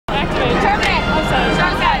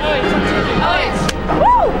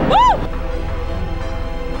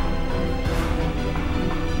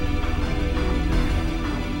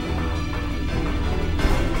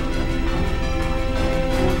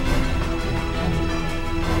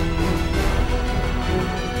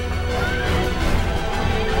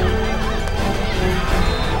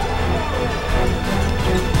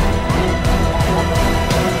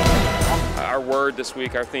this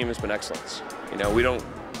week, our theme has been excellence. You know, we don't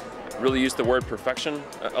really use the word perfection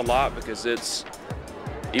a lot because it's,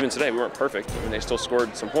 even today we weren't perfect. I mean, they still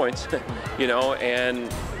scored some points, you know,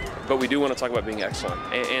 but we do want to talk about being excellent.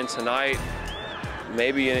 And tonight,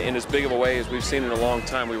 maybe in as big of a way as we've seen in a long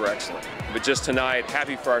time, we were excellent. But just tonight,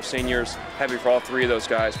 happy for our seniors, happy for all three of those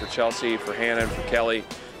guys, for Chelsea, for Hannah, and for Kelly,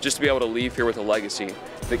 just to be able to leave here with a legacy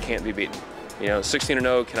that can't be beaten. You know,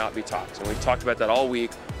 16-0 cannot be topped, and we've talked about that all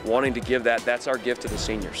week, wanting to give that. That's our gift to the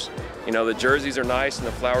seniors. You know, the jerseys are nice and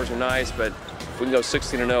the flowers are nice, but if we can go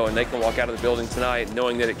 16-0 and they can walk out of the building tonight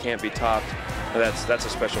knowing that it can't be topped, that's a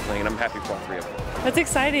special thing, and I'm happy for all three of them. That's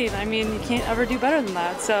exciting. I mean, you can't ever do better than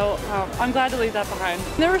that, so I'm glad to leave that behind.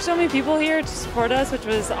 There were so many people here to support us, which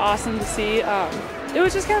was awesome to see. It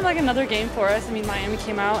was just kind of like another game for us. I mean, Miami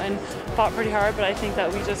came out and fought pretty hard, but I think that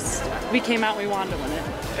we came out and we wanted to win it.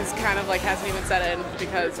 It's kind of like hasn't even set in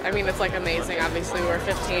because, I mean, it's like amazing. Obviously, we're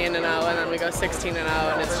 15-0 and then we go 16-0,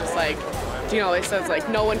 and it's just like, Deane always says, like,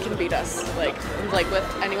 no one can beat us. Like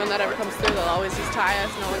with anyone that ever comes through, they'll always just tie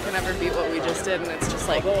us. No one can ever beat what we just did, and it's just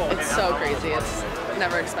like, it's so crazy. It's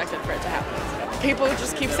never expected for it to happen. People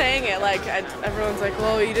just keep saying it, like, everyone's like,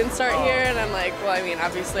 well, you didn't start here, and I'm like, well, I mean,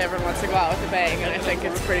 obviously everyone wants to go out with a bang, and I think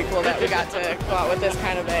it's pretty cool that we got to go out with this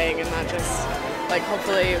kind of bang and not just, like,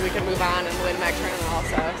 hopefully we can move on and win next tournament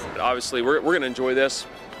also. Obviously, we're going to enjoy this.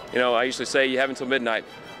 You know, I usually say you have until midnight.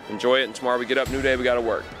 Enjoy it, and tomorrow we get up, new day, we got to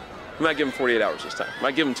work. We might give them 48 hours this time.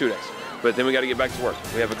 Might give them 2 days. But then we got to get back to work.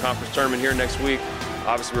 We have a conference tournament here next week.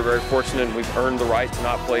 Obviously, we're very fortunate and we've earned the right to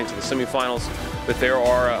not play into the semifinals. But there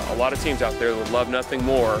are a lot of teams out there that would love nothing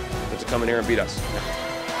more than to come in here and beat us.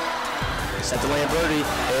 Set to Lamberti.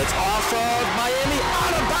 It's off of Miami.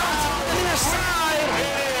 Out of bounds. Near side.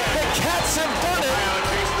 The Cats have done it.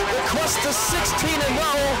 The quest to 16-0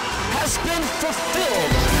 has been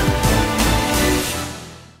fulfilled.